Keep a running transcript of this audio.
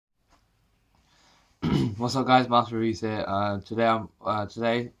What's up, guys? Master Reviews here.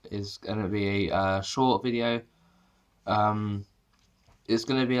 Today is gonna be a short video. Um, it's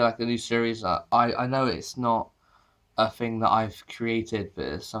gonna be like a new series. I know it's not a thing that I've created, but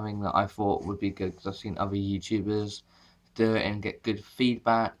it's something that I thought would be good because I've seen other YouTubers do it and get good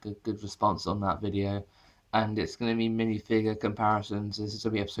feedback, good response on that video. And it's gonna be minifigure comparisons. This is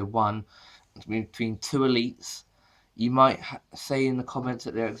gonna be episode 1. It's gonna be between two elites. You might say in the comments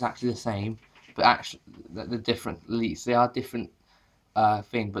that they're exactly the same, but actually the different elites. They are different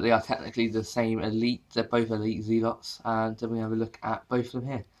thing, but they are technically the same elite. They're both elite zealots, and then we have a look at both of them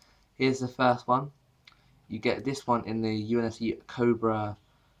here. Here's the first one. You get this one in the UNSC Cobra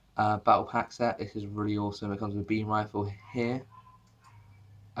battle pack set. This is really awesome. It comes with a beam rifle here,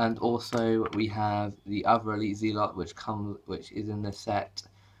 and also we have the other elite zealot, which is in the set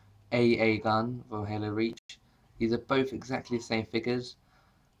AA gun for Halo Reach. These are both exactly the same figures.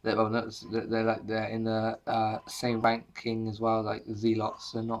 They're in the same ranking as well, like the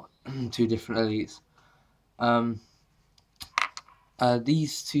zealots. They're not two different elites.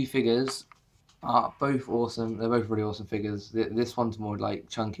 These two figures are both awesome. They're both really awesome figures. This one's more like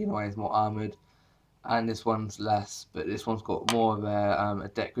chunky in a way, it's more armored, and this one's less. But this one's got more of a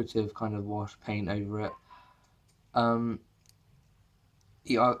decorative kind of wash paint over it.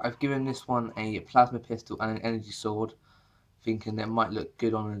 Yeah, I've given this one a plasma pistol and an energy sword, thinking it might look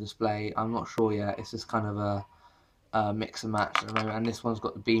good on a display. I'm not sure yet. It's just kind of a mix and match at the moment. And this one's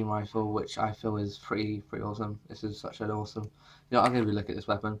got the beam rifle, which I feel is pretty awesome. This is such an awesome. I'm gonna look at this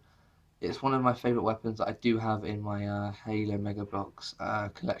weapon. It's one of my favourite weapons that I do have in my Halo Mega Bloks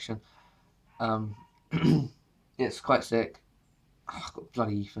collection. It's quite sick. Oh, I've got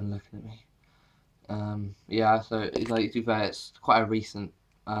bloody Ethan looking at me. Yeah, so it's like, to be fair, it's quite a recent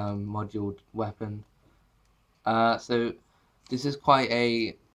moduled weapon. So this is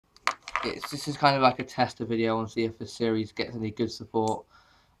this is kind of like a tester video and see if the series gets any good support.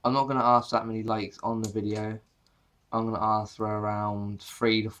 I'm not gonna ask that many likes on the video. I'm gonna ask for around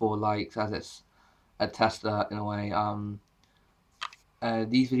 3 to 4 likes, as it's a tester in a way.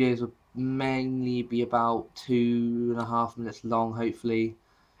 These videos will mainly be about 2.5 minutes long, hopefully.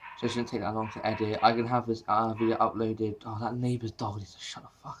 So it shouldn't take that long to edit. I can have this video uploaded. Oh, that neighbour's dog needs to shut the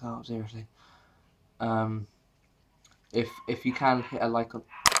fuck up, seriously. If you can hit a like on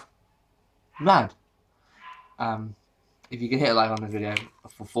mad. If you can hit a like on the video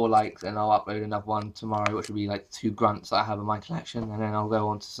for 4 likes, and I'll upload another one tomorrow, which will be like 2 grunts that I have in my collection, and then I'll go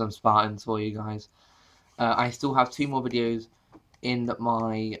on to some Spartans for you guys. I still have 2 more videos in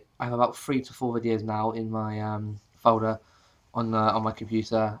I have about 3 to 4 videos now in my folder on my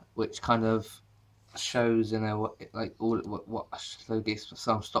computer, which kind of shows like what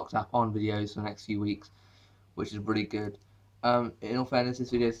some stocked up on videos for the next few weeks, which is really good. In all fairness,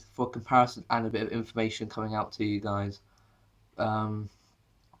 this video is for comparison and a bit of information coming out to you guys.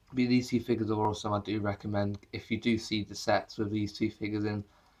 These 2 figures are awesome. I do recommend, if you do see the sets with these 2 figures in,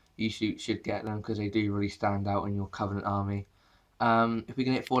 you should get them because they do really stand out in your Covenant army. If we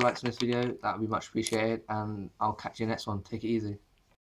can hit 4 likes on this video, that would be much appreciated, and I'll catch you in the next one. Take it easy.